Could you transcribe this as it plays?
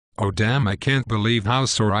Oh damn, I can't believe how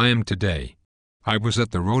sore I am today. I was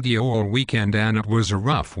at the rodeo all weekend and it was a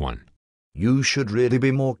rough one. You should really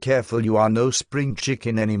be more careful. You are no spring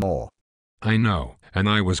chicken anymore. I know, and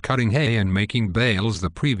I was cutting hay and making bales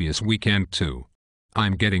the previous weekend too.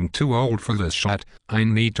 I'm getting too old for this shit. I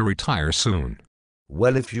need to retire soon.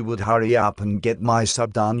 Well, if you would hurry up and get my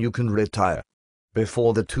sub done, you can retire.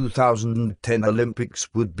 Before the 2010 Olympics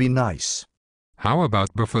would be nice. How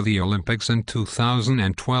about before the Olympics in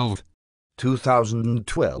 2012?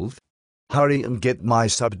 2012? Hurry and get my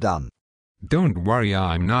sub done. Don't worry,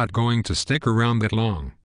 I'm not going to stick around that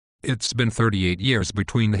long. It's been 38 years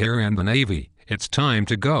between here and the Navy. It's time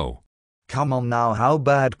to go. Come on now, how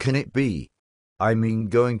bad can it be? I mean,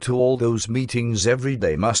 going to all those meetings every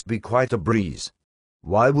day must be quite a breeze.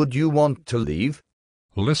 Why would you want to leave?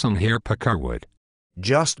 Listen here, Peckerwood.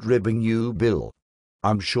 Just ribbing you, Bill.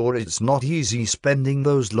 I'm sure it's not easy spending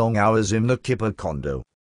those long hours in the Kipper condo.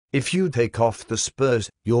 If you take off the spurs,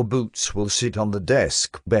 your boots will sit on the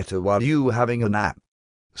desk better while you having a nap.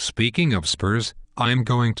 Speaking of spurs, I'm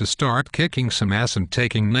going to start kicking some ass and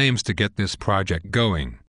taking names to get this project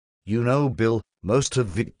going. You know, Bill, most of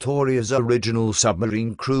Victoria's original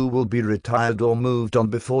submarine crew will be retired or moved on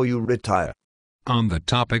before you retire. On the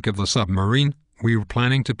topic of the submarine, we were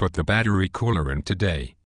planning to put the battery cooler in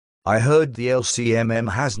today. I heard the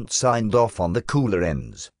LCMM hasn't signed off on the cooler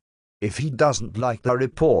ends. If he doesn't like the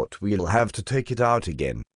report, we'll have to take it out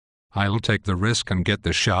again. I'll take the risk and get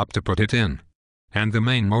the shop to put it in. And the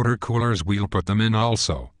main motor coolers, we'll put them in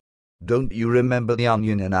also. Don't you remember the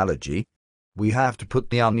onion analogy? We have to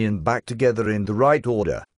put the onion back together in the right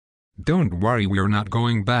order. Don't worry, we're not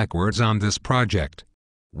going backwards on this project.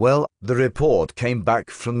 Well, the report came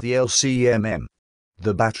back from the LCMM.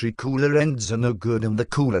 The battery cooler ends are no good and the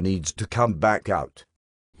cooler needs to come back out.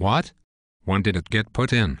 What? When did it get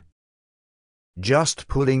put in? Just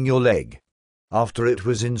pulling your leg. After it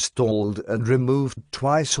was installed and removed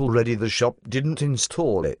twice already, the shop didn't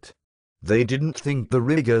install it. They didn't think the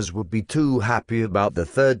riggers would be too happy about the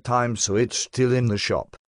third time, so it's still in the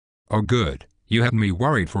shop. Oh good, you had me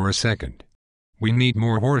worried for a second. We need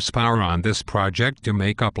more horsepower on this project to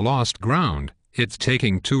make up lost ground. It's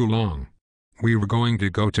taking too long. We were going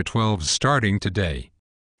to go to 12 starting today.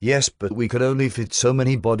 Yes, but we could only fit so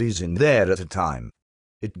many bodies in there at a time.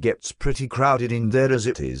 It gets pretty crowded in there as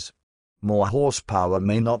it is. More horsepower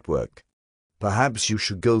may not work. Perhaps you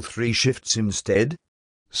should go 3 shifts instead?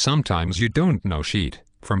 Sometimes you don't know shit,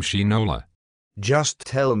 from Shinola. Just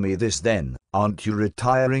tell me this then, aren't you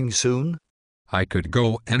retiring soon? I could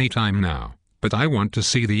go anytime now, but I want to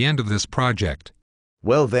see the end of this project.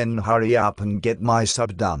 Well then hurry up and get my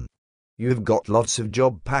sub done. You've got lots of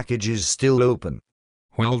job packages still open.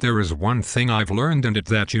 Well, there is one thing I've learned, and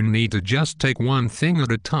it's that you need to just take one thing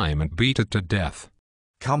at a time and beat it to death.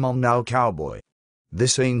 Come on now, cowboy.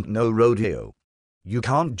 This ain't no rodeo. You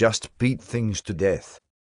can't just beat things to death.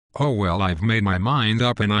 Oh well, I've made my mind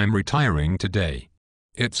up and I'm retiring today.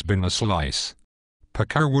 It's been a slice.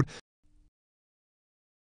 Peckerwood,